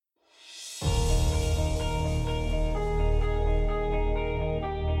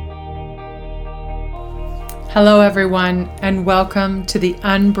Hello, everyone, and welcome to the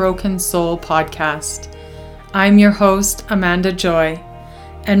Unbroken Soul podcast. I'm your host, Amanda Joy,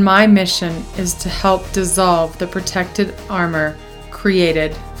 and my mission is to help dissolve the protected armor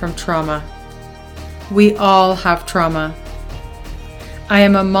created from trauma. We all have trauma. I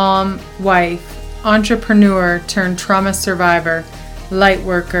am a mom, wife, entrepreneur turned trauma survivor, light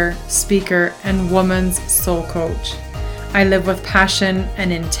worker, speaker, and woman's soul coach. I live with passion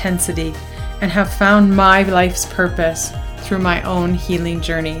and intensity and have found my life's purpose through my own healing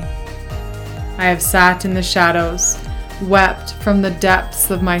journey. I have sat in the shadows, wept from the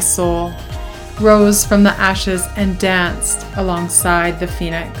depths of my soul, rose from the ashes, and danced alongside the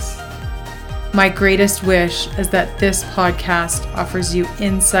phoenix. My greatest wish is that this podcast offers you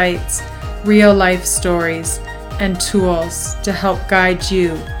insights, real life stories, and tools to help guide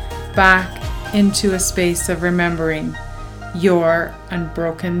you back into a space of remembering your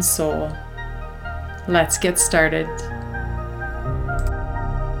unbroken soul. Let's get started.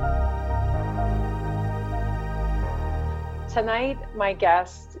 Tonight, my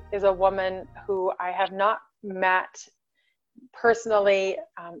guest is a woman who I have not met personally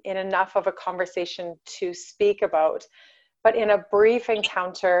in enough of a conversation to speak about, but in a brief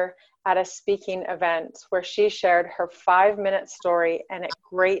encounter at a speaking event where she shared her 5-minute story, and it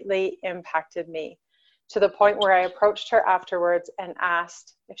greatly impacted me to the point where I approached her afterwards and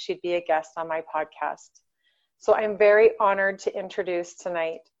asked if she'd be a guest on my podcast. So I'm very honored to introduce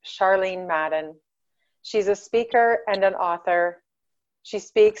tonight Charlene Madden. She's a speaker and an author. She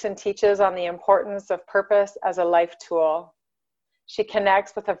speaks and teaches on the importance of purpose as a life tool. She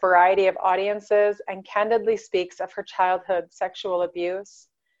connects with a variety of audiences and candidly speaks of her childhood sexual abuse,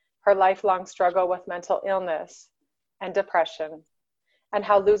 her lifelong struggle with mental illness and depression, and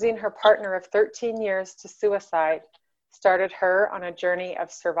how losing her partner of 13 years to suicide started her on a journey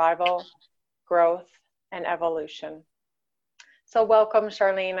of survival, growth, and evolution. So welcome,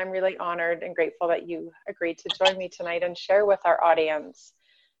 Charlene. I'm really honored and grateful that you agreed to join me tonight and share with our audience.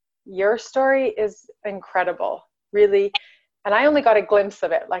 Your story is incredible, really. And I only got a glimpse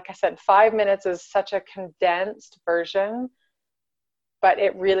of it. Like I said, 5 minutes is such a condensed version, but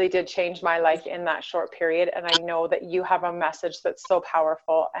it really did change my life in that short period. And I know that you have a message that's so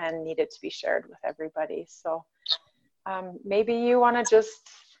powerful and needed to be shared with everybody. So maybe you want to just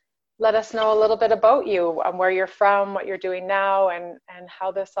let us know a little bit about you, where you're from, what you're doing now, and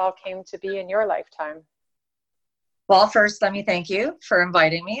how this all came to be in your lifetime. Well, first, let me thank you for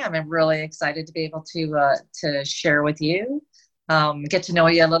inviting me. I'm really excited to be able to share with you, get to know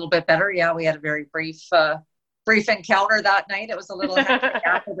you a little bit better. Yeah, we had a very brief encounter that night. It was a little hectic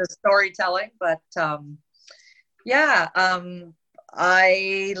after the storytelling, but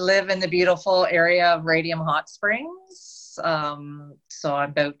I live in the beautiful area of Radium Hot Springs. So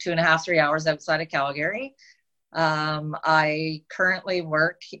I'm about 2.5, 3 hours outside of Calgary. I currently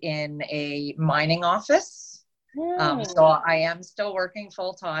work in a mining office. So I am still working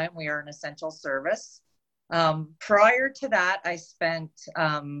full time. We are an essential service. Prior to that, I spent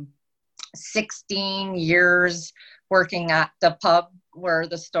 16 years working at the pub where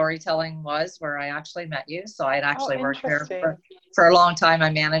the storytelling was, where I actually met you. So I'd actually worked there for a long time. I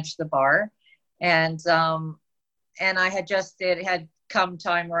managed the bar, and it had come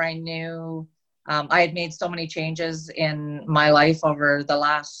time where I knew I had made so many changes in my life over the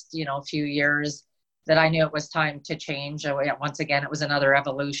last, few years that I knew it was time to change. Once again, it was another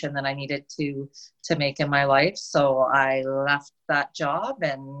evolution that I needed to make in my life. So I left that job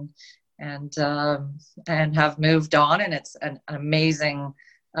and have moved on, and it's an amazing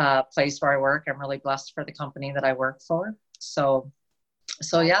place where I work. I'm really blessed for the company that I work for. So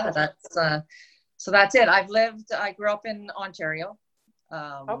yeah, that's it. I grew up in Ontario.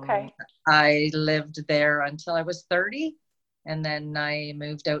 Okay. I lived there until I was 30, and then I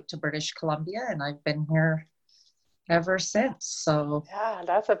moved out to British Columbia, and I've been here ever since. So yeah,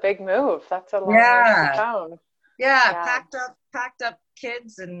 that's a big move. That's a long way to town. Yeah, packed up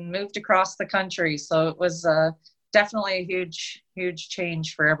kids and moved across the country. So it was definitely a huge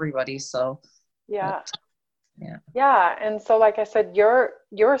change for everybody. So yeah. And so, like I said,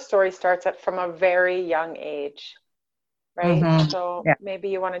 your story starts from a very young age, right? Mm-hmm. So maybe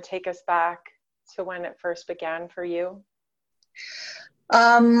you want to take us back to when it first began for you.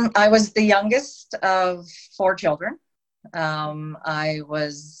 I was the youngest of 4 children. I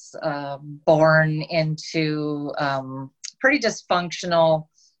was born into pretty dysfunctional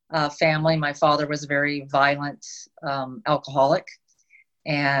family. My father was a very violent alcoholic,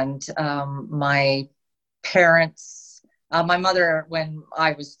 and my parents, my mother, when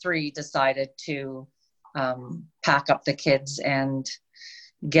I was 3, decided to pack up the kids and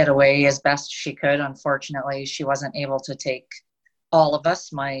get away as best she could. Unfortunately, she wasn't able to take all of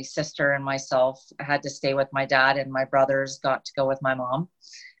us. My sister and myself had to stay with my dad, and my brothers got to go with my mom.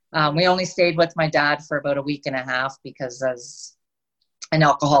 We only stayed with my dad for about a week and a half because as an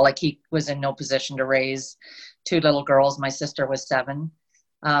alcoholic, he was in no position to raise two little girls. My sister was 7.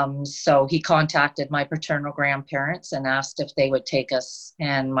 So he contacted my paternal grandparents and asked if they would take us.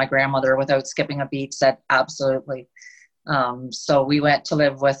 And my grandmother, without skipping a beat, said absolutely. So we went to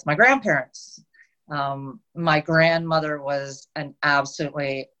live with my grandparents. My grandmother was an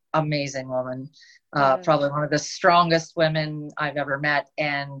absolutely amazing woman, probably one of the strongest women I've ever met,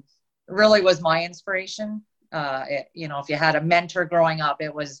 and really was my inspiration. If you had a mentor growing up,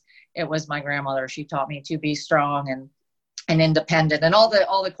 it was my grandmother. She taught me to be strong and independent, and all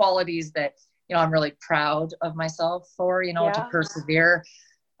the qualities that, I'm really proud of myself for, to persevere.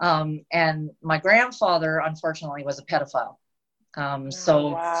 And my grandfather, unfortunately, was a pedophile.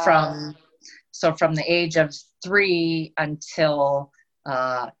 From the age of 3 until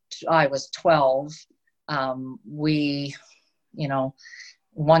I was 12, we,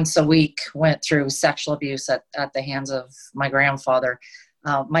 once a week went through sexual abuse at the hands of my grandfather.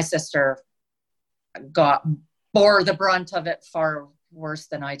 My sister bore the brunt of it far worse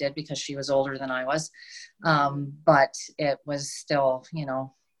than I did because she was older than I was. But it was still,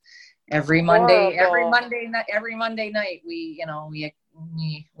 every Monday night, we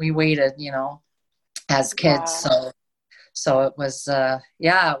waited, as kids. Wow. So it was,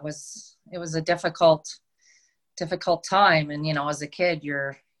 it was a difficult time. And, as a kid,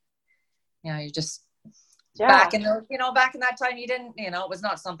 you just, back in that time, you didn't, it was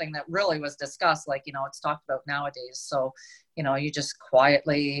not something that really was discussed, like, it's talked about nowadays. So, you just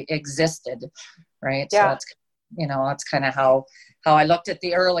quietly existed. Right. Yeah. So that's kind of how I looked at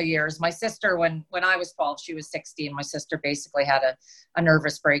the early years. My sister, when I was 12, she was 16. My sister basically had a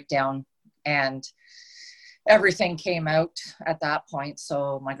nervous breakdown, and everything came out at that point.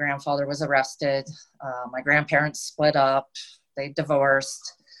 So my grandfather was arrested. My grandparents split up. They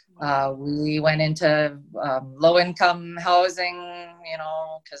divorced. We went into low-income housing,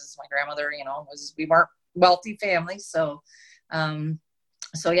 because my grandmother, we weren't wealthy family. So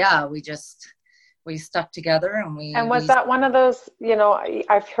we stuck together, and was that one of those,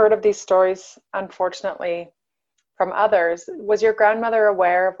 I've heard of these stories, unfortunately, from others. Was your grandmother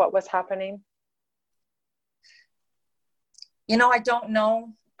aware of what was happening? I don't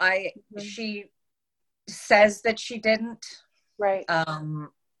know. She says that she didn't. Right.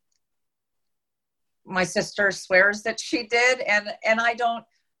 My sister swears that she did, and I don't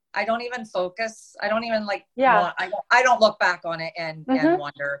even focus. I don't even I don't look back on it and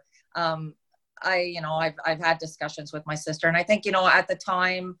wonder. I've had discussions with my sister, and I think, at the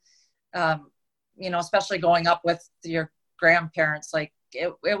time, especially growing up with your grandparents, like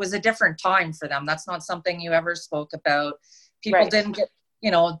it was a different time for them. That's not something you ever spoke about. People didn't get,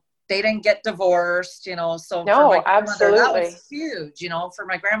 they didn't get divorced, so no, for my grandmother, absolutely. that was huge, for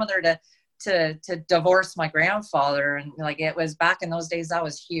my grandmother to divorce my grandfather. And it was back in those days, that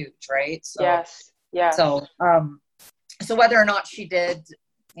was huge. Right. So, yes. So whether or not she did,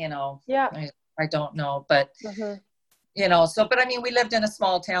 I don't know, but, but I mean, we lived in a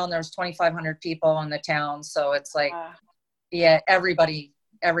small town. There was 2,500 people in the town. So it's like, everybody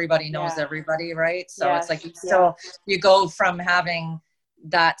knows everybody. Right. So it's like, you go from having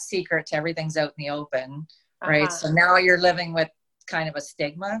that secret to everything's out in the open. Right. So now you're living with kind of a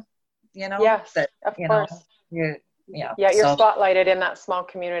stigma, yes, that, of course. You're spotlighted in that small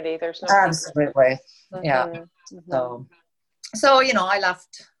community. There's no absolutely. So I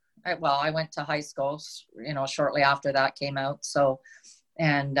left. I went to high school, shortly after that came out. So,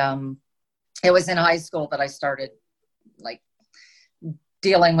 and it was in high school that I started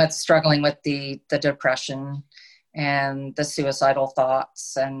struggling with the depression and the suicidal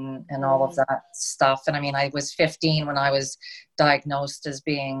thoughts and all of that stuff. And I mean, I was 15 when I was diagnosed as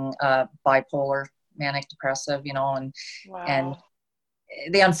being bipolar, manic depressive, and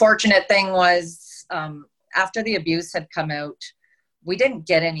the unfortunate thing was, after the abuse had come out, we didn't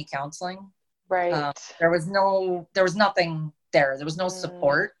get any counseling. Right. There was nothing there. There was no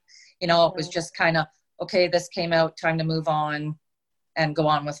support. It was just kind of, okay, this came out, time to move on and go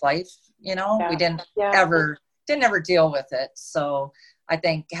on with life. We didn't ever deal with it. So I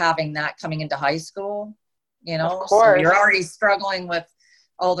think having that coming into high school, so you're already struggling with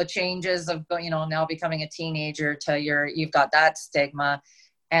all the changes of, now becoming a teenager to you've got that stigma,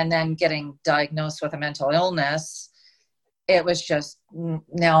 and then getting diagnosed with a mental illness. It was just,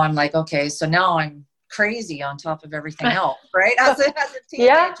 now I'm like, okay, so now I'm crazy on top of everything else, right? As a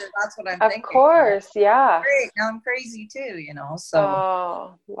teenager, Yeah, that's what I'm of thinking. course. Yeah. Great, now I'm crazy too,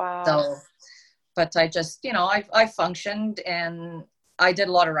 Oh, wow. So, but I just, I functioned, and I did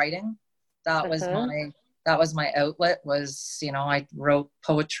a lot of writing. That was my outlet. I wrote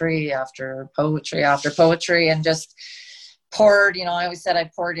poetry after poetry after poetry, and just poured, I always said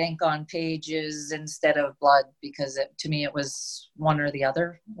I poured ink on pages instead of blood, because to me it was one or the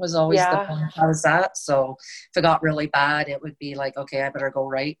other was always the point I was at. So if it got really bad, it would be like, okay, I better go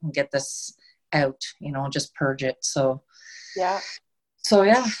write and get this out, just purge it. So yeah.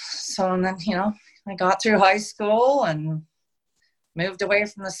 And then, I got through high school and moved away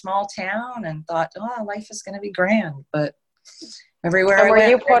from the small town and thought, oh, life is going to be grand. But everywhere And I were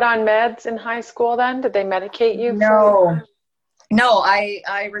went, you put on meds in high school then? Did they medicate you? No,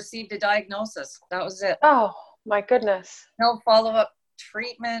 I received a diagnosis. That was it. Oh, my goodness. No follow-up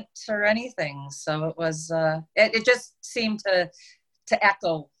treatment or anything. So it was, it just seemed to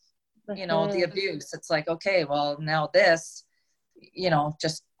echo, the abuse. It's like, okay, well, now this,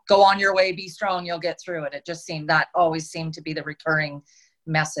 just go on your way, be strong, you'll get through it. It just that always seemed to be the recurring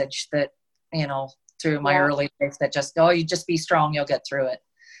message that, through my early life, that just, you just be strong, you'll get through it.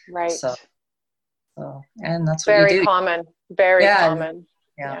 Right. So and that's what you do. Very common.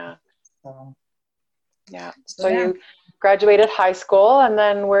 Yeah. So you graduated high school, and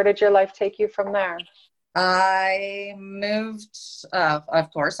then where did your life take you from there? I moved,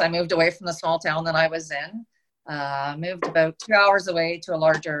 of course, I moved away from the small town that I was in. Moved about 2 hours away to a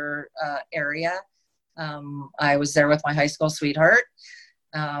larger area. I was there with my high school sweetheart.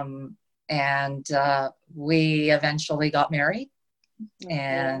 And we eventually got married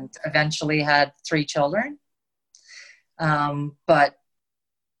and eventually had 3 children. But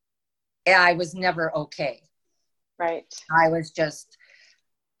I was never okay. Right. I was just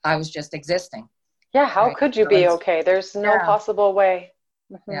existing. Yeah. How could you be okay? There's no possible way.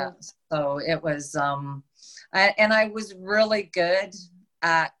 Yeah. So it was, and I was really good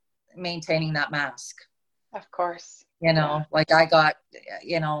at maintaining that mask. Of course. Like I got,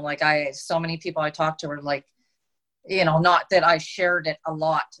 so many people I talked to were like, not that I shared it a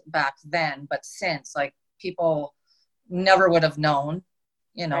lot back then, but since, like, people never would have known,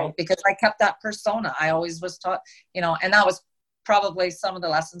 because I kept that persona. I always was taught, and that was probably some of the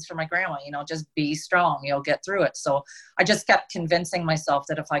lessons from my grandma, just be strong, you'll get through it. So I just kept convincing myself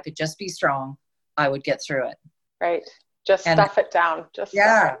that if I could just be strong, I would get through it. Right. Just stuff it down.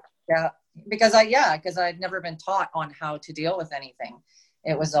 Yeah. Because I'd never been taught on how to deal with anything.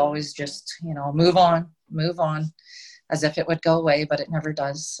 It was always just, move on, as if it would go away, but it never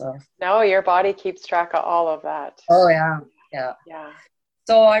does. So no, your body keeps track of all of that. Oh yeah.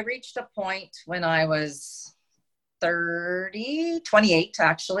 So I reached a point when I was 28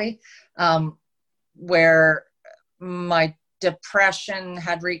 actually, where my depression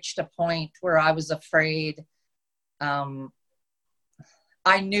had reached a point where I was afraid.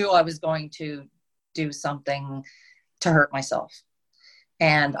 I knew I was going to do something to hurt myself.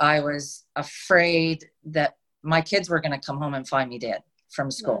 And I was afraid that my kids were going to come home and find me dead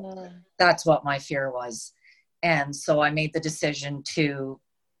from school. That's what my fear was. And so I made the decision to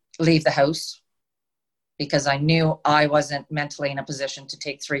leave the house, because I knew I wasn't mentally in a position to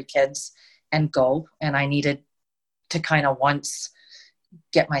take 3 kids and go. And I needed to kind of once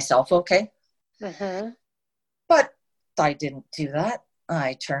get myself okay. But I didn't do that.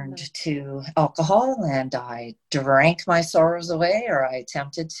 I turned to alcohol and I drank my sorrows away, or I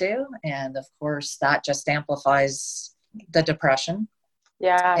attempted to. And of course, that just amplifies the depression.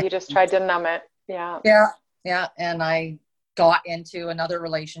 Yeah, you just tried to numb it. Yeah. And I got into another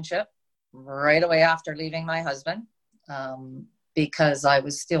relationship right away after leaving my husband, because I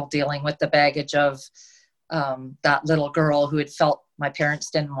was still dealing with the baggage of that little girl who had felt my parents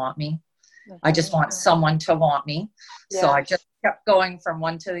didn't want me. I just want someone to want me. So I just kept going from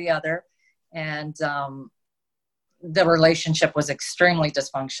one to the other. And the relationship was extremely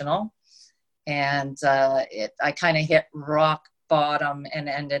dysfunctional. And I kind of hit rock bottom and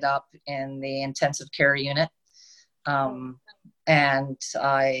ended up in the intensive care unit. And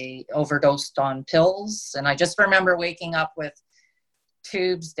I overdosed on pills. And I just remember waking up with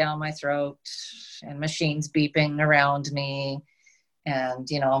tubes down my throat and machines beeping around me. And,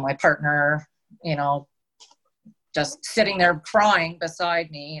 my partner, just sitting there crying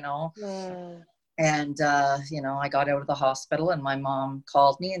beside me, And, I got out of the hospital and my mom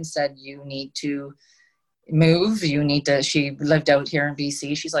called me and said, you need to move. She lived out here in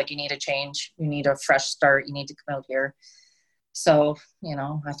BC. She's like, you need a change. You need a fresh start. You need to come out here. So,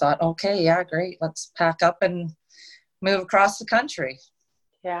 I thought, okay, yeah, great. Let's pack up and move across the country.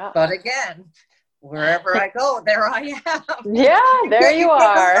 Yeah. But again, wherever I go, there I am. Yeah, there you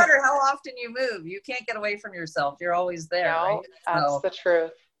are. No matter how often you move, you can't get away from yourself. You're always there, No, right? that's the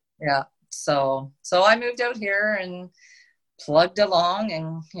truth. Yeah. So I moved out here and plugged along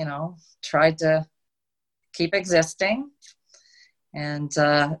and, tried to keep existing. And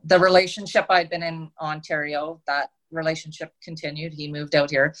the relationship I'd been in Ontario, that relationship continued. He moved out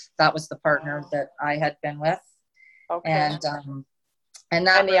here. That was the partner that I had been with. Okay. And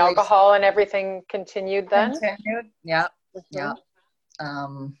that the alcohol and everything continued then? Continued, yeah. Mm-hmm. Yeah.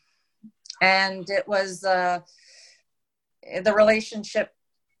 And it was, the relationship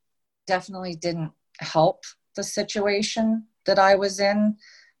definitely didn't help the situation that I was in,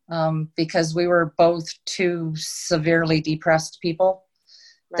 because we were both two severely depressed people,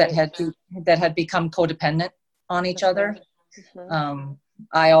 right, that had become codependent on each other. Mm-hmm.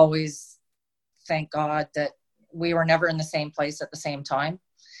 I always thank God that we were never in the same place at the same time.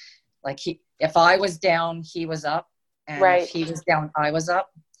 Like if I was down, he was up, and right, if he was down, I was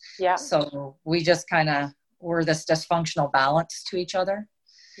up. Yeah. So we just kind of were this dysfunctional balance to each other.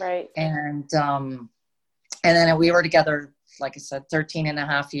 Right. And then we were together, like I said, 13 and a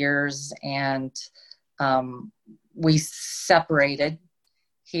half years, and we separated.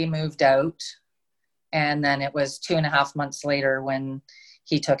 He moved out, and then it was 2.5 months later when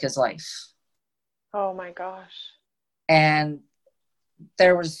he took his life. Oh my gosh. And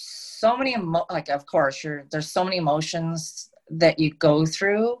there was so many, of course, there's so many emotions that you go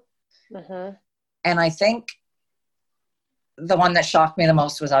through. Mm-hmm. And I think the one that shocked me the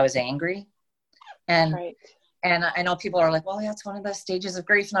most was I was angry. And, right, and I know people are like, well, yeah, it's one of the stages of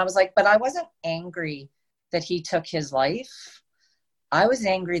grief. And I was like, but I wasn't angry that he took his life. I was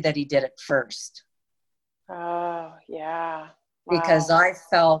angry that he did it first. Oh, yeah. Wow. Because I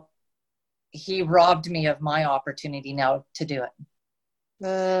felt he robbed me of my opportunity now to do it.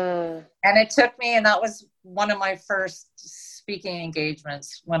 And it took me, and that was one of my first speaking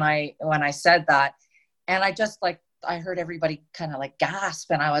engagements when I said that. And I just I heard everybody kind of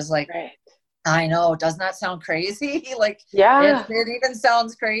gasp, and I was like, right, I know, doesn't that sound crazy? Yeah, it even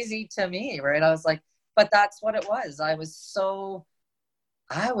sounds crazy to me, right? I was like, but that's what it was. I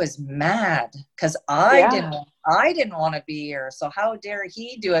was mad because I didn't want to be here. So how dare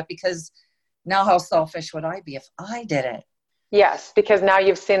he do it? Because now how selfish would I be if I did it? Yes, because now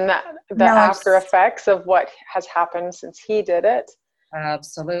you've seen the after effects of what has happened since he did it.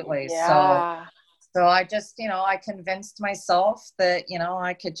 Absolutely. Yeah. So I just, I convinced myself that,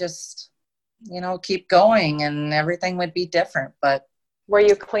 I could just, keep going and everything would be different. But were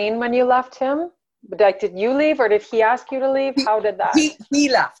you clean when you left him? Did you leave, or did he ask you to leave? How did that? He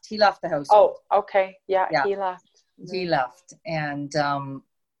left. He left the house. Oh, okay. Yeah, he left. He left. And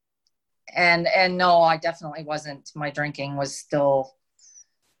no, I definitely wasn't. My drinking was still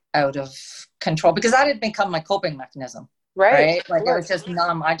out of control because that had become my coping mechanism. Right. I was just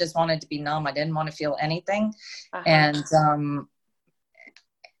numb. I just wanted to be numb. I didn't want to feel anything. Uh-huh.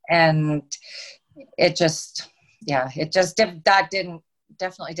 And it just,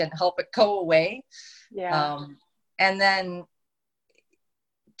 definitely didn't help it go away. Yeah. And then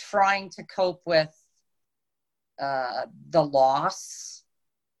trying to cope with the loss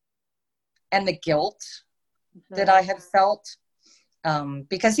and the guilt that I had felt,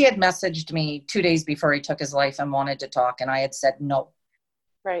 because he had messaged me 2 days before he took his life and wanted to talk. And I had said, no.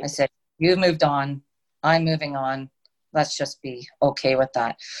 Right. I said, you've moved on. I'm moving on. Let's just be okay with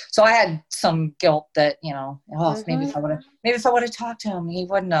that. So I had some guilt that, mm-hmm. maybe if I would have talked to him, he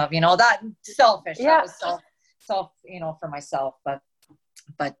wouldn't have, that selfish. Yeah. That was self, for myself, but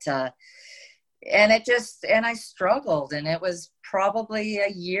and I struggled, and it was probably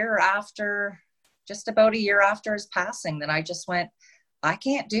just about a year after his passing that I just went, I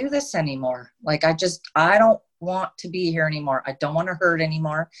can't do this anymore. I don't want to be here anymore. I don't want to hurt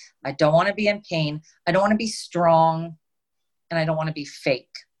anymore. I don't want to be in pain. I don't want to be strong, and I don't want to be fake.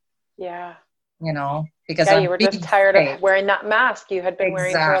 Yeah. Because you were just tired of wearing that mask you had been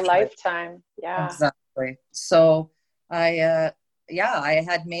wearing for a lifetime. Yeah. Exactly. So I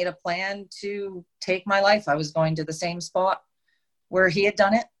had made a plan to take my life. I was going to the same spot where he had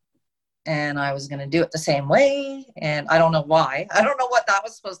done it, and I was going to do it the same way. And I don't know why. I don't know what that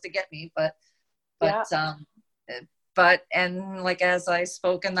was supposed to get me, but as I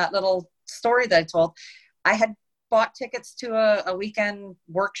spoke in that little story that I told, I had bought tickets to a weekend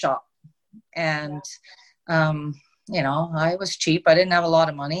workshop, and I was cheap. I didn't have a lot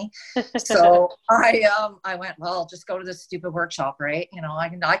of money. So I went, well, just go to this stupid workshop, right?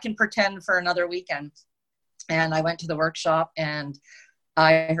 I can pretend for another weekend. And I went to the workshop, and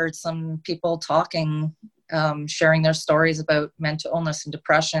I heard some people talking sharing their stories about mental illness and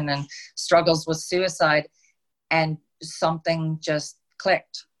depression and struggles with suicide, and something just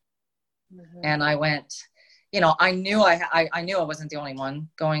clicked. And I went, I knew I wasn't the only one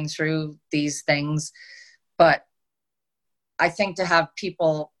going through these things, but I think to have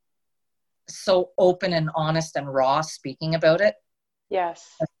people so open and honest and raw speaking about it,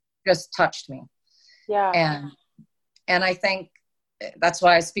 yes, just touched me. Yeah. And I think that's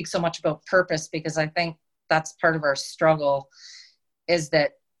why I speak so much about purpose, because I think that's part of our struggle, is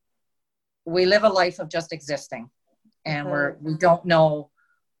that we live a life of just existing, and we don't know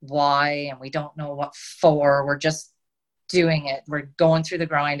why, and we don't know what for. We're just doing it. We're going through the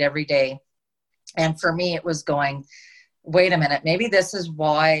grind every day. And for me, it was going, wait a minute, maybe this is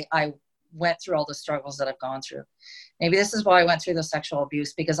why I went through all the struggles that I've gone through. Maybe this is why I went through the sexual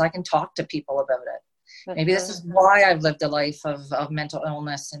abuse, because I can talk to people about it. Maybe this is why I've lived a life of mental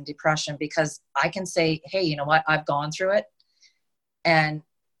illness and depression, because I can say, hey, you know what? I've gone through it, and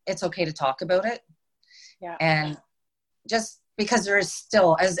it's okay to talk about it. Yeah. And just because there is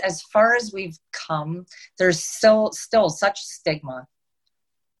still, as far as we've come, there's still such stigma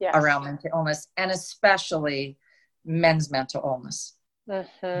around mental illness, and especially men's mental illness.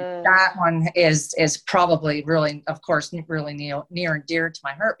 That one is probably really, of course, really near and dear to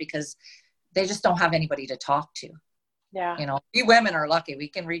my heart, because they just don't have anybody to talk to. Yeah. We women are lucky. We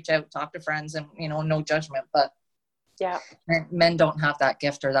can reach out, talk to friends, and, no judgment, but yeah, men don't have that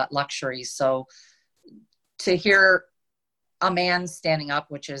gift or that luxury. So to hear a man standing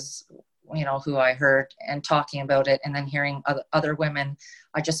up, which is, who I heard, and talking about it, and then hearing other women,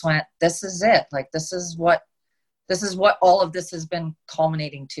 I just went, this is it. Like, this is what all of this has been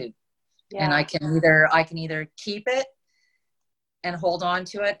culminating to. Yeah. And I can either keep it and hold on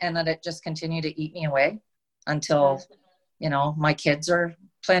to it, and let it just continue to eat me away until, my kids are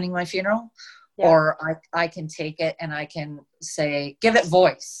planning my funeral, or I can take it and I can say, give it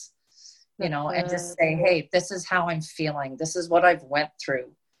voice, and just say, hey, this is how I'm feeling. This is what I've went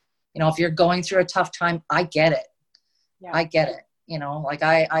through. If you're going through a tough time, I get it. Yeah. I get it. Like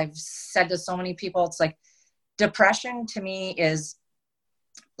I've said to so many people, it's like, depression to me is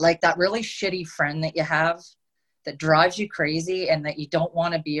like that really shitty friend that you have that drives you crazy and that you don't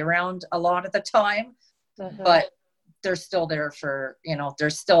want to be around a lot of the time, but they're still there for, they're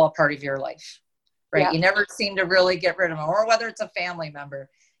still a part of your life, right? Yeah. You never seem to really get rid of them, or whether it's a family member,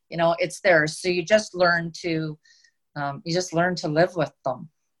 it's there. So you just learn to live with them.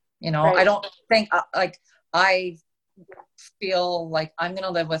 Right. I don't think I feel like I'm going to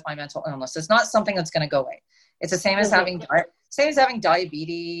live with my mental illness. It's not something that's going to go away. It's the same as having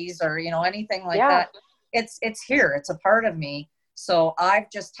diabetes or, anything like that. It's here. It's a part of me. So I've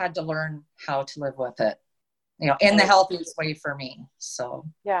just had to learn how to live with it, in the healthiest way for me. So,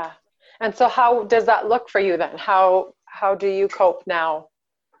 yeah. And so how does that look for you then? How do you cope now?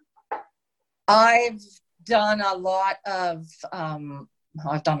 I've done a lot of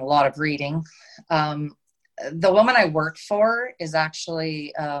reading. The woman I work for is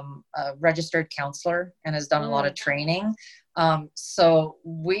actually a registered counselor and has done a lot of training. So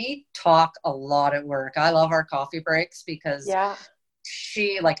we talk a lot at work. I love our coffee breaks because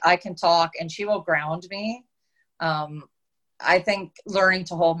I can talk and she will ground me. I think learning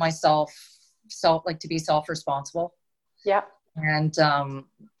to hold myself, to be self-responsible. Yeah. And,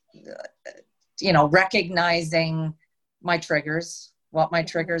 recognizing my triggers, what my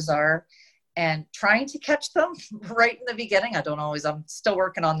triggers are, and trying to catch them right in the beginning. I'm still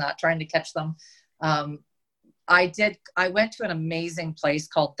working on that, trying to catch them. I went to an amazing place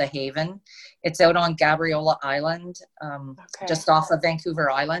called The Haven. It's out on Gabriola Island, just off of Vancouver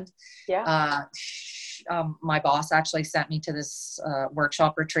Island. Yeah. My boss actually sent me to this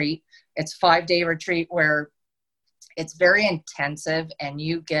workshop retreat. It's a 5-day retreat where it's very intensive, and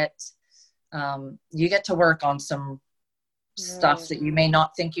you get to work on some stuff that you may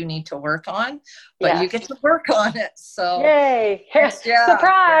not think you need to work on, but you get to work on it. So yay.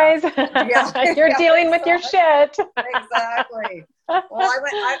 Surprise. You're dealing with your shit. Exactly. Well,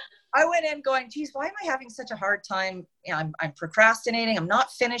 I went in going, geez, why am I having such a hard time? I'm procrastinating. I'm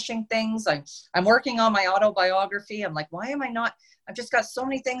not finishing things. I'm working on my autobiography. I'm like, why am I not? I've just got so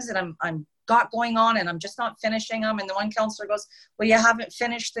many things that I'm got going on, and I'm just not finishing them. And the one counselor goes, well, you haven't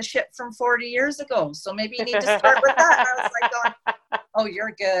finished the shit from 40 years ago. So maybe you need to start with that. And I was like going, oh,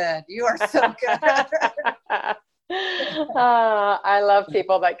 you're good. You are so good. I love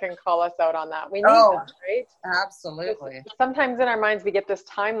people that can call us out on that. We need that, right? Absolutely. Sometimes in our minds, we get this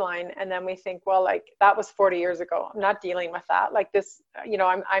timeline and then we think, well, like that was 40 years ago. I'm not dealing with that. Like this,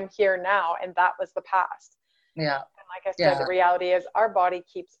 I'm here now, and that was the past. Yeah. Like I said, the reality is our body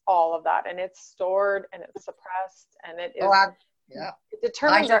keeps all of that, and it's stored and it's suppressed, and it is, it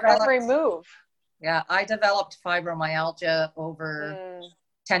determines our every move. Yeah. I developed fibromyalgia over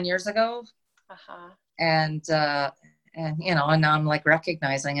 10 years ago. And you know, and now I'm like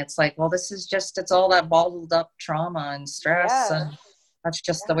recognizing it's like, well, this is just, it's all that bottled up trauma and stress. And that's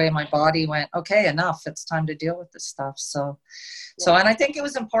just the way my body went, okay, enough. It's time to deal with this stuff. So, and I think it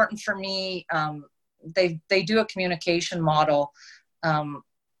was important for me. They do a communication model, and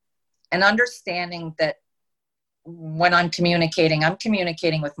understanding that when I'm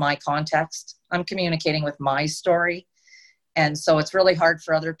communicating with my context. I'm communicating with my story. And so it's really hard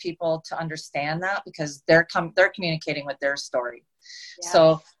for other people to understand that because they're communicating with their story. Yes.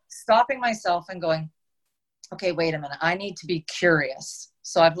 So stopping myself and going, okay, wait a minute, I need to be curious.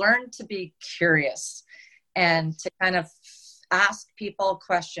 So I've learned to be curious and to kind of ask people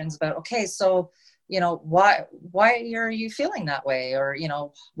questions about, okay, so, you know, why are you feeling that way? Or, you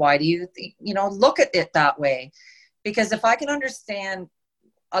know, why do you, look at it that way? Because if I can understand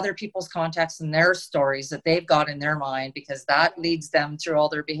other people's context and their stories that they've got in their mind, because that leads them through all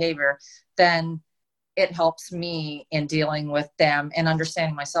their behavior, then it helps me in dealing with them and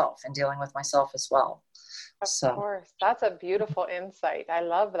understanding myself and dealing with myself as well. Of course. That's a beautiful insight. I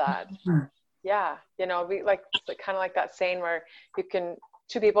love that. Mm-hmm. Yeah. You know, we like kind of like that saying where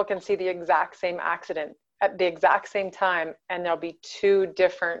two people can see the exact same accident at the exact same time, and there'll be two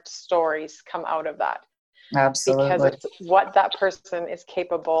different stories come out of that. Absolutely. Because it's what that person is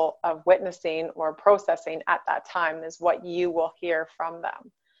capable of witnessing or processing at that time is what you will hear from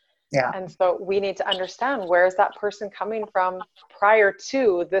them. Yeah. And so we need to understand, where is that person coming from prior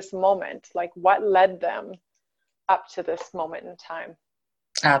to this moment? Like, what led them up to this moment in time?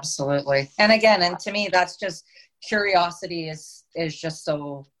 Absolutely. And again, and to me, that's just curiosity is just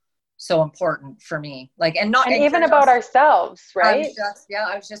so important for me. Like, and even about ourselves, right?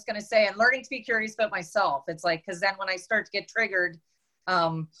 I was just going to say, and learning to be curious about myself. It's like, cause then when I start to get triggered,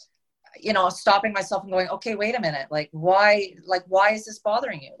 stopping myself and going, okay, wait a minute. Like, why is this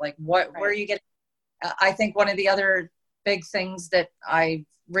bothering you? Like, where are you getting? I think one of the other big things that I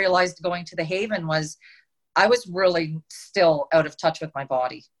realized going to the Haven was I was really still out of touch with my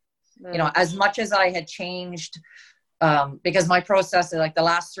body. You know, as much as I had changed, because my process, like the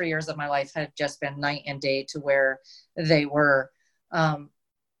last 3 years of my life, had just been night and day to where they were. But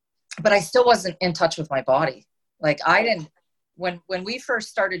I still wasn't in touch with my body. Like I didn't, when we first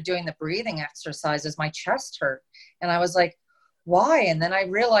started doing the breathing exercises, my chest hurt. And I was like, why? And then I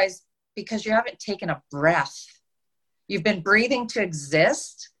realized, because you haven't taken a breath. You've been breathing to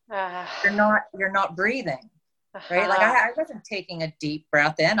exist. You're not breathing. Right? Like I wasn't taking a deep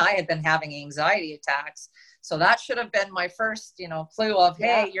breath in. I had been having anxiety attacks. So that should have been my first, clue of,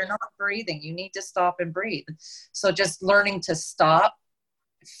 hey, you're not breathing. You need to stop and breathe. So just learning to stop,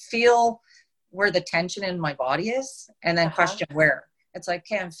 feel where the tension in my body is, and then question where. It's like,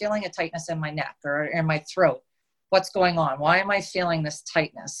 okay, I'm feeling a tightness in my neck or in my throat. What's going on? Why am I feeling this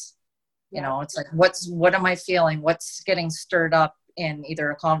tightness? You know, it's like, what am I feeling? What's getting stirred up in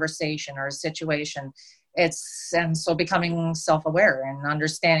either a conversation or a situation? And so becoming self-aware and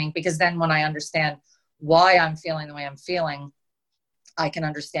understanding, because then when I understand why I'm feeling the way I'm feeling, I can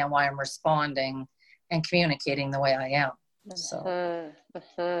understand why I'm responding and communicating the way I am. So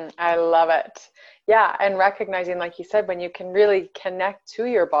I love it. Yeah. And recognizing, like you said, when you can really connect to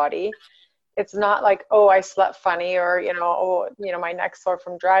your body, it's not like, oh, I slept funny, or, my neck's sore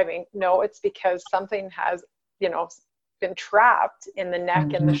from driving. No, it's because something has, been trapped in the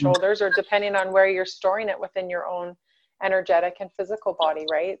neck and the shoulders, or depending on where you're storing it within your own energetic and physical body,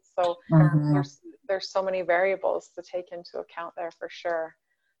 right? So there's so many variables to take into account there for sure.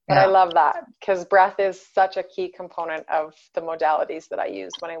 But I love that, because breath is such a key component of the modalities that I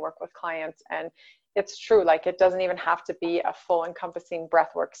use when I work with clients. And it's true, like it doesn't even have to be a full encompassing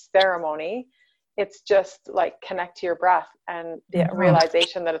breathwork ceremony. It's just like connect to your breath and the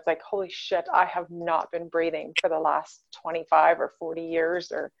realization that it's like, holy shit, I have not been breathing for the last 25 or 40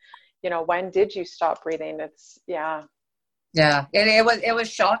 years, or, when did you stop breathing? It's it was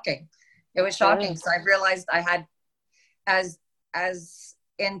shocking. It was shocking. So I realized I had, as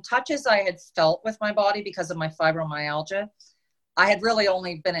in touch as I had felt with my body because of my fibromyalgia, I had really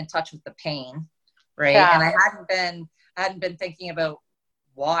only been in touch with the pain, right? Yeah. And I hadn't been thinking about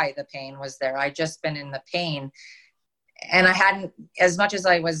why the pain was there. I'd just been in the pain, and I hadn't, as much as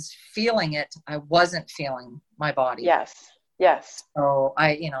I was feeling it, I wasn't feeling my body. Yes. So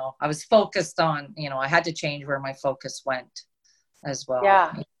I was focused on, I had to change where my focus went as well.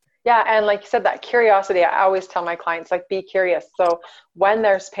 Yeah. And like you said, that curiosity, I always tell my clients, like, be curious. So when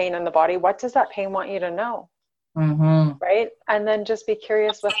there's pain in the body, what does that pain want you to know? Mm-hmm. right? And then just be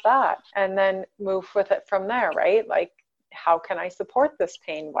curious with that and then move with it from there, right? Like, how can I support this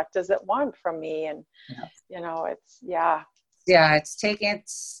pain? What does it want from me? And, Yeah. it's, yeah. Yeah,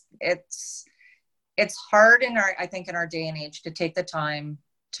 it's hard I think in our day and age to take the time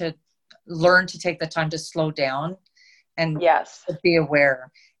to learn to take the time to slow down and Yes. be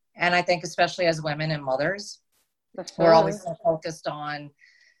aware. And I think especially as women and mothers, Mm-hmm. we're always so focused on,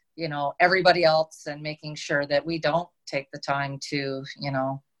 everybody else and making sure that we don't take the time to,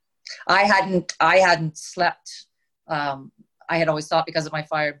 I hadn't slept. I had always thought because of my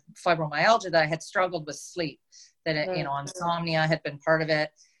fibromyalgia that I had struggled with sleep, that insomnia had been part of it,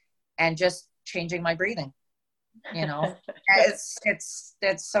 and just changing my breathing. It's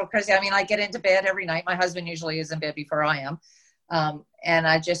so crazy. I mean, I get into bed every night. My husband usually is in bed before I am, and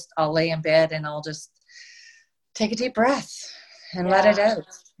I'll lay in bed and I'll just take a deep breath and let it out.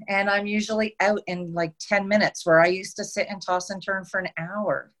 And I'm usually out in like 10 minutes, where I used to sit and toss and turn for an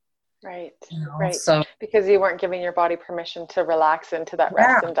hour. Right. Right. So because you weren't giving your body permission to relax into that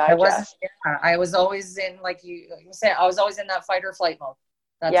rest and digest. I was always in, like you said, I was always in that fight or flight mode.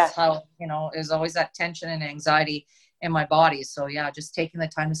 That's how, it was always that tension and anxiety in my body. So yeah, just taking the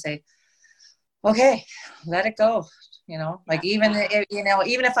time to say, okay, let it go. Even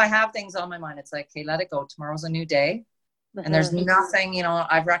if I have things on my mind, it's like, hey, let it go. Tomorrow's a new day. Mm-hmm. And there's nothing,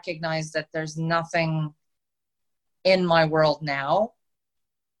 I've recognized that there's nothing in my world now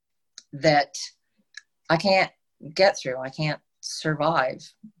that I can't get through. I can't survive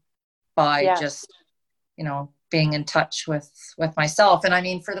by just, being in touch with myself. And I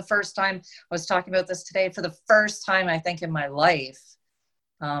mean, for the first time, I was talking about this today, for the first time, I think in my life,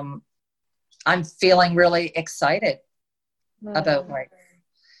 I'm feeling really excited about life.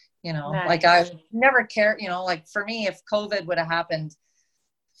 Nice. Like I never cared, like for me, if COVID would have happened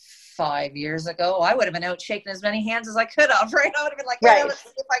 5 years ago, I would have been out shaking as many hands as I could have, right? I would have been like, yeah, let's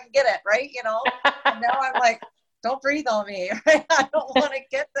see if I can get it, right? And now I'm like, don't breathe on me, right? I don't want to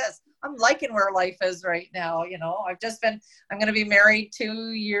get this. I'm liking where life is right now. I'm going to be married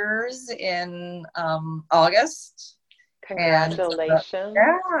 2 years in August. Congratulations.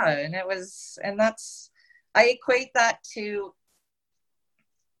 I equate that to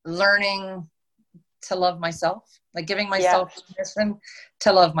learning to love myself, like giving myself permission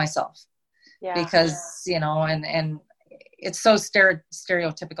to love myself. Because, and it's so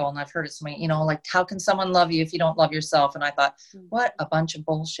stereotypical, and I've heard it so many, like, how can someone love you if you don't love yourself? And I thought, what a bunch of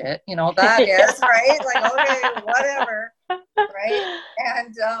bullshit, that is, right? Like, okay, whatever, right?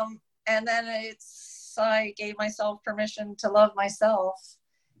 And then I gave myself permission to love myself.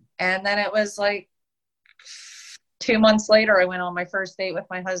 And then it was like 2 months later, I went on my first date with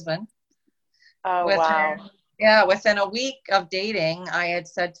my husband. Oh, wow. Within a week of dating, I had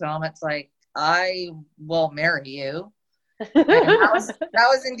said to him, it's like, I will marry you. And that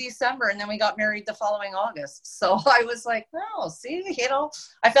was in December, and then we got married the following August. So I was like, no, see,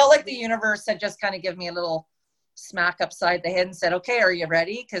 I felt like the universe had just kind of given me a little smack upside the head and said, okay, are you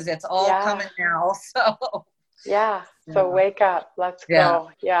ready? Because it's all coming now. So so wake up, let's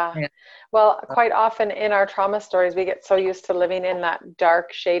go. Well, quite often in our trauma stories, we get so used to living in that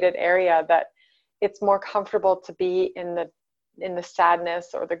dark shaded area that it's more comfortable to be in the sadness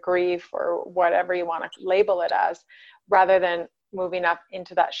or the grief or whatever you want to label it as, rather than moving up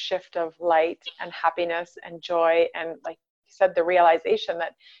into that shift of light and happiness and joy. And like you said, the realization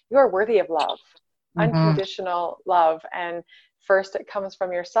that you are worthy of love, unconditional love. And first it comes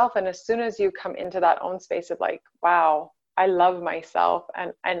from yourself. And as soon as you come into that own space of like, wow, I love myself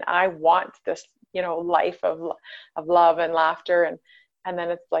and I want this, life of love and laughter. And then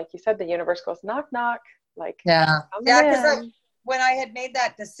it's like you said, the universe goes, knock, knock. Like, because when I had made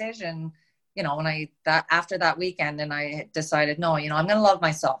that decision, after that weekend, and I decided, no, I'm going to love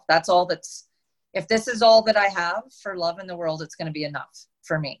myself. That's all if this is all that I have for love in the world, it's going to be enough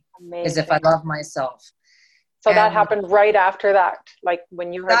for me. Amazing. Is if I love myself. So that happened right after that, like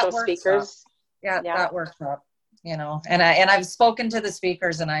when you heard those speakers. That workshop, and I've spoken to the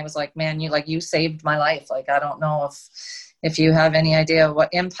speakers, and I was like, man, you saved my life. Like, I don't know if you have any idea what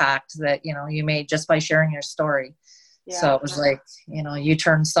impact that, you made just by sharing your story. So it was like, you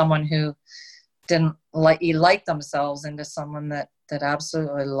turned someone who didn't like themselves into someone that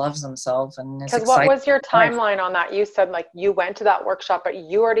absolutely loves themselves and is excited. Because what was your timeline on that? You said like you went to that workshop, but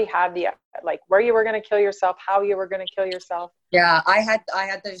you already had where you were going to kill yourself, how you were going to kill yourself. Yeah, I had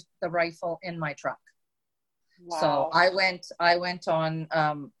the rifle in my truck. Wow. So I went on,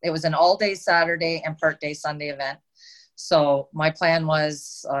 it was an all day Saturday and part day Sunday event. So my plan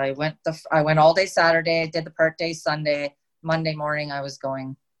was I went all day Saturday, I did the part day Sunday. Monday morning, I was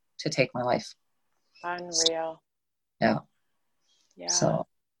going to take my life. Unreal. Yeah. Yeah. So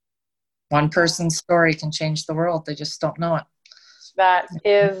one person's story can change the world. They just don't know it. That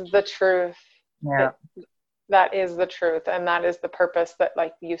is the truth. Yeah. That is the truth. And that is the purpose that,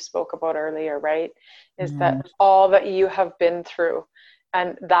 like you spoke about earlier, right? Is that Mm-hmm. all that you have been through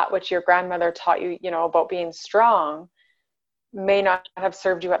and that which your grandmother taught you, you know, about being strong may not have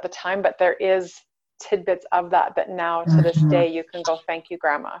served you at the time, but there is tidbits of that now to this Mm-hmm. day you can go, thank you,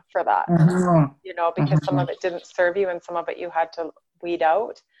 grandma, for that. Mm-hmm. You know, because some Mm-hmm. of it didn't serve you and some of it you had to weed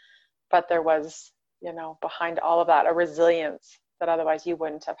out. But there was, you know, behind all of that, a resilience that otherwise you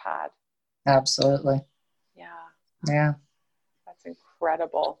wouldn't have had. Absolutely. Yeah. Yeah. That's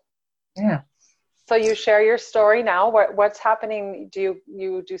incredible. Yeah. So you share your story now. What's happening? Do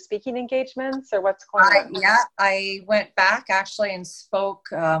you do speaking engagements or what's going on? I went back actually and spoke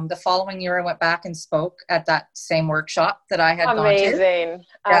the following year. I went back and spoke at that same workshop that I had gone to. Amazing.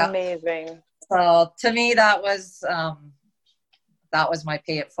 Yeah. Amazing. So to me, that was my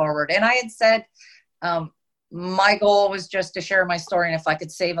pay it forward. And I had said, my goal was just to share my story. And if I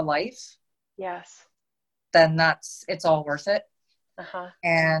could save a life, Yes. then it's all worth it. Uh-huh.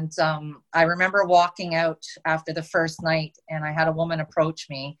 And I remember walking out after the first night and I had a woman approach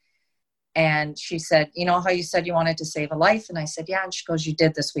me and she said, you know how you said you wanted to save a life? And I said, yeah. And she goes, you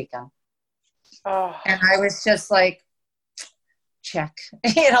did this weekend. Oh. And I was just like, check,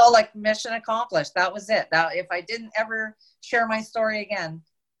 you know, like mission accomplished. That was it. That if I didn't ever share my story again,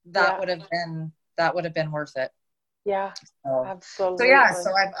 that would have been worth it. Yeah, absolutely.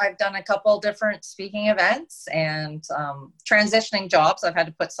 So I've done a couple different speaking events and transitioning jobs. I've had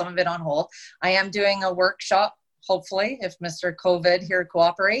to put some of it on hold. I am doing a workshop, hopefully, if Mr. COVID here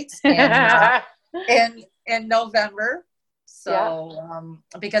cooperates, in November. So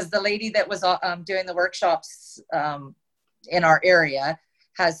because the lady that was doing the workshops in our area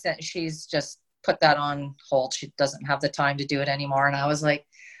she's just put that on hold. She doesn't have the time to do it anymore. And I was like,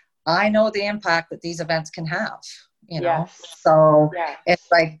 I know the impact that these events can have. You know, so it's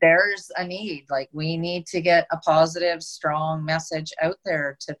like there's a need, like we need to get a positive, strong message out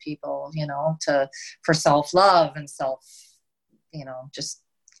there to people, you know, for self-love and you know, just,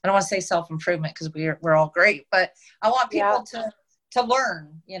 I don't want to say self-improvement because we're all great, but I want people to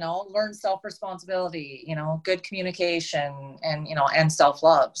learn, you know, learn self-responsibility, you know, good communication and, you know, and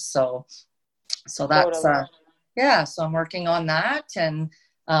self-love. So that's, so I'm working on that. And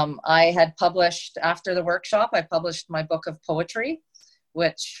I had published after the workshop, I published my book of poetry,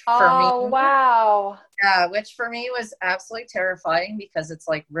 which for me was absolutely terrifying because it's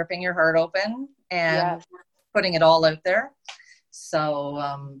like ripping your heart open and putting it all out there.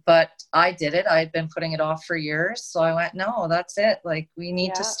 So, but I did it. I had been putting it off for years. So I went, no, that's it. Like we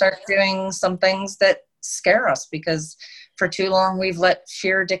need to start doing some things that scare us because for too long we've let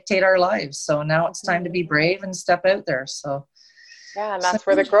fear dictate our lives. So now it's time to be brave and step out there. So yeah, and that's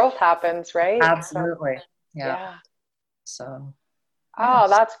where the growth happens, right? Absolutely. Yeah. So. Oh,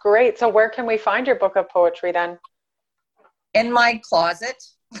 that's great. So where can we find your book of poetry then? In my closet.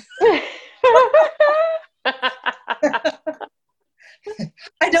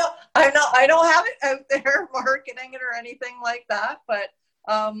 I don't have it out there marketing it or anything like that, but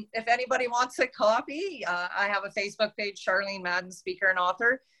if anybody wants a copy, I have a Facebook page, Charlene, Madden speaker and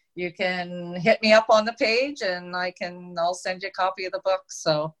author. You can hit me up on the page and I'll send you a copy of the book.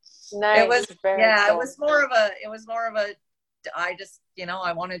 So nice. It was cool. it was more of a I just, you know,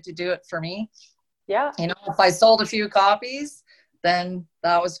 I wanted to do it for me. Yeah. You know, if I sold a few copies, then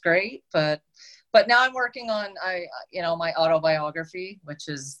that was great. But now I'm working on my autobiography, which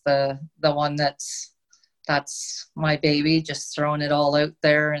is the one that's my baby, just throwing it all out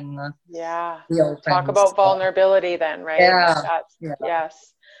there in the open. Talk about vulnerability then, right?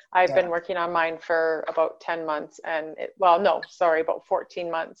 Yes. I've been working on mine for about 10 months and about 14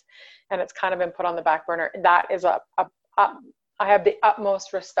 months. And it's kind of been put on the back burner. That is I have the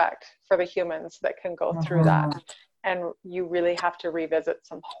utmost respect for the humans that can go through that. And you really have to revisit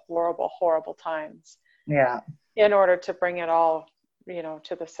some horrible, horrible times. Yeah. In order to bring it all, you know,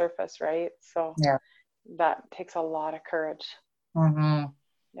 to the surface, right? So that takes a lot of courage. Mm-hmm.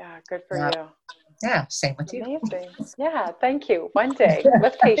 Yeah, good for you. Yeah, same with you. Amazing. Yeah, thank you. One day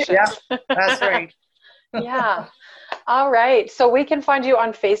with patience. That's right. Yeah. All right. So we can find you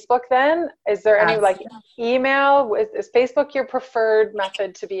on Facebook then. Is there any email? Is Facebook your preferred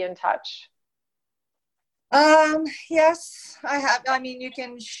method to be in touch? Yes, I have. I mean, you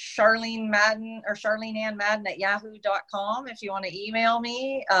can Charlene Madden or Charlene Ann Madden at yahoo.com if you want to email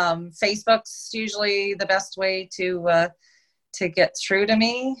me. Facebook's usually the best way to get through to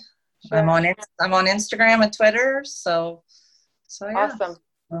me. Sure. I'm on Instagram and Twitter. So yeah. Awesome.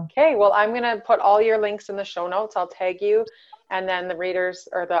 Okay, well, I'm going to put all your links in the show notes. I'll tag you, and then the readers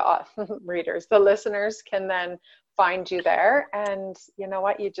or the the listeners can then find you there. And you know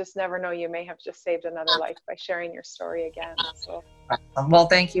what? You just never know. You may have just saved another life by sharing your story again. So, well,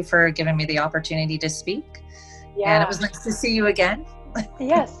 thank you for giving me the opportunity to speak. yeah. And it was nice to see you again.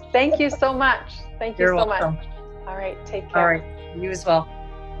 Yes, thank you so much. Thank you so much. All right, take care. All right, you as well.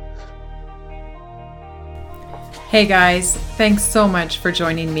 Hey guys, thanks so much for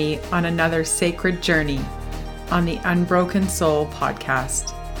joining me on another sacred journey on the Unbroken Soul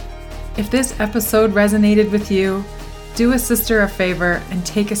podcast. If this episode resonated with you, do a sister a favor and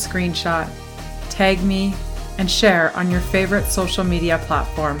take a screenshot, tag me, and share on your favorite social media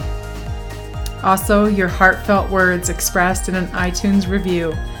platform. Also, your heartfelt words expressed in an iTunes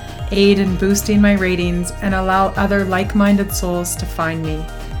review aid in boosting my ratings and allow other like-minded souls to find me.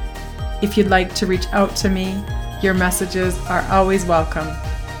 If you'd like to reach out to me, your messages are always welcome.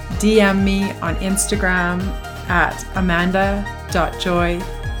 DM me on Instagram at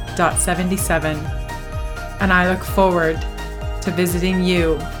amanda.joy.77, and I look forward to visiting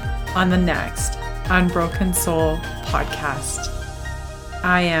you on the next Unbroken Soul podcast.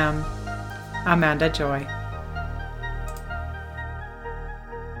 I am Amanda Joy.